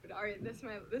Alright,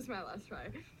 this is my last try.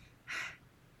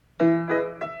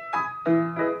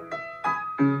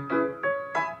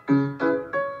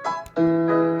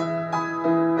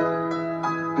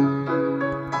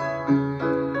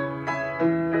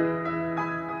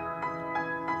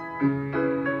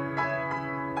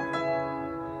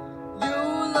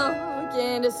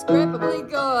 Indescribably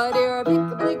good,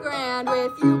 irrevocably grand.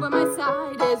 With you by my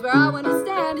side is where I want to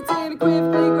stand. It's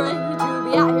unequivocally great to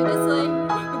be out here this late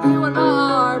with you on my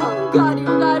arm. Oh God, you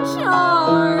got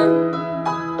charm.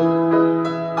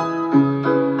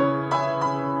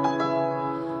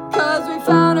 'Cause we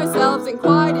found ourselves in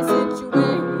quite a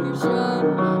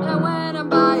situation, and when I'm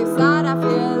by your side I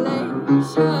feel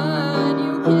elation.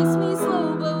 You kiss me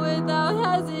slow but without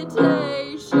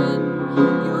hesitation.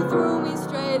 You threw me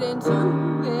straight into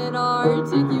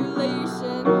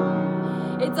articulation.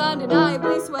 It's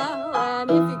undeniably swell, and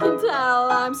if you can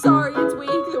tell, I'm sorry it's weak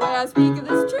the way I speak of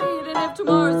this treat. And if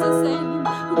tomorrow's the same,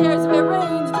 who cares if it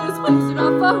rains? Just please do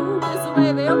not focus the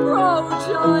way they approach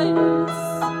us.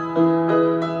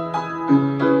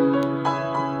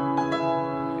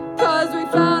 'Cause we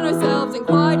found ourselves in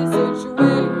quite a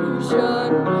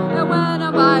situation, and when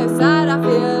I'm by your side I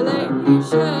feel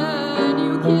elation.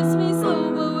 You kiss me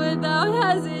slow but without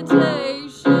hesitation.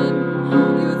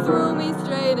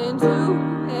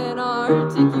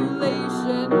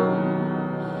 Articulation.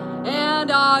 And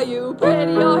are you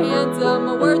pretty or handsome?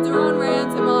 My words are on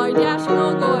ransom. Are you dashing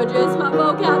or gorgeous? My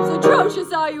vocab's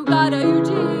atrocious. Are you God? Are you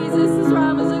Jesus? This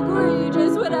rhyme is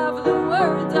egregious. Whatever the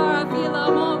words are, I feel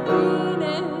I'm on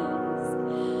Venus.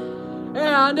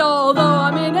 And although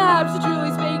I'm inept to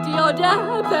truly speak to your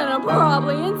depth, and I'm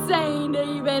probably insane to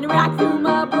even rack through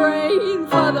my brain.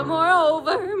 Furthermore,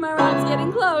 over, my rhyme's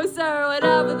getting closer.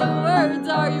 Whatever the words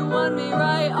are, you won me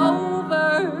right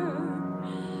over.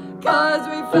 'Cause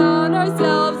we found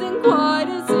ourselves in quite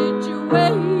a situation,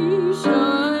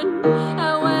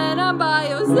 and when I'm by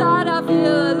your side I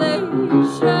feel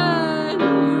elation.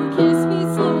 You kiss me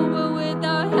slow but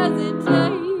without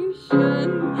hesitation.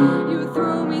 You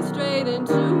threw me straight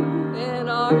into an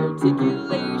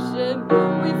articulation.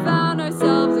 We found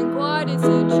ourselves in quite a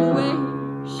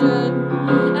situation,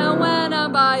 and when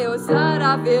I'm by your side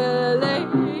I feel elation.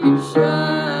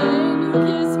 You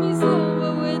kiss me slow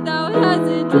but without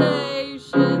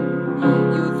hesitation.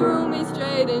 You threw me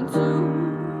straight into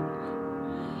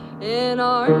an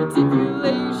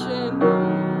articulation.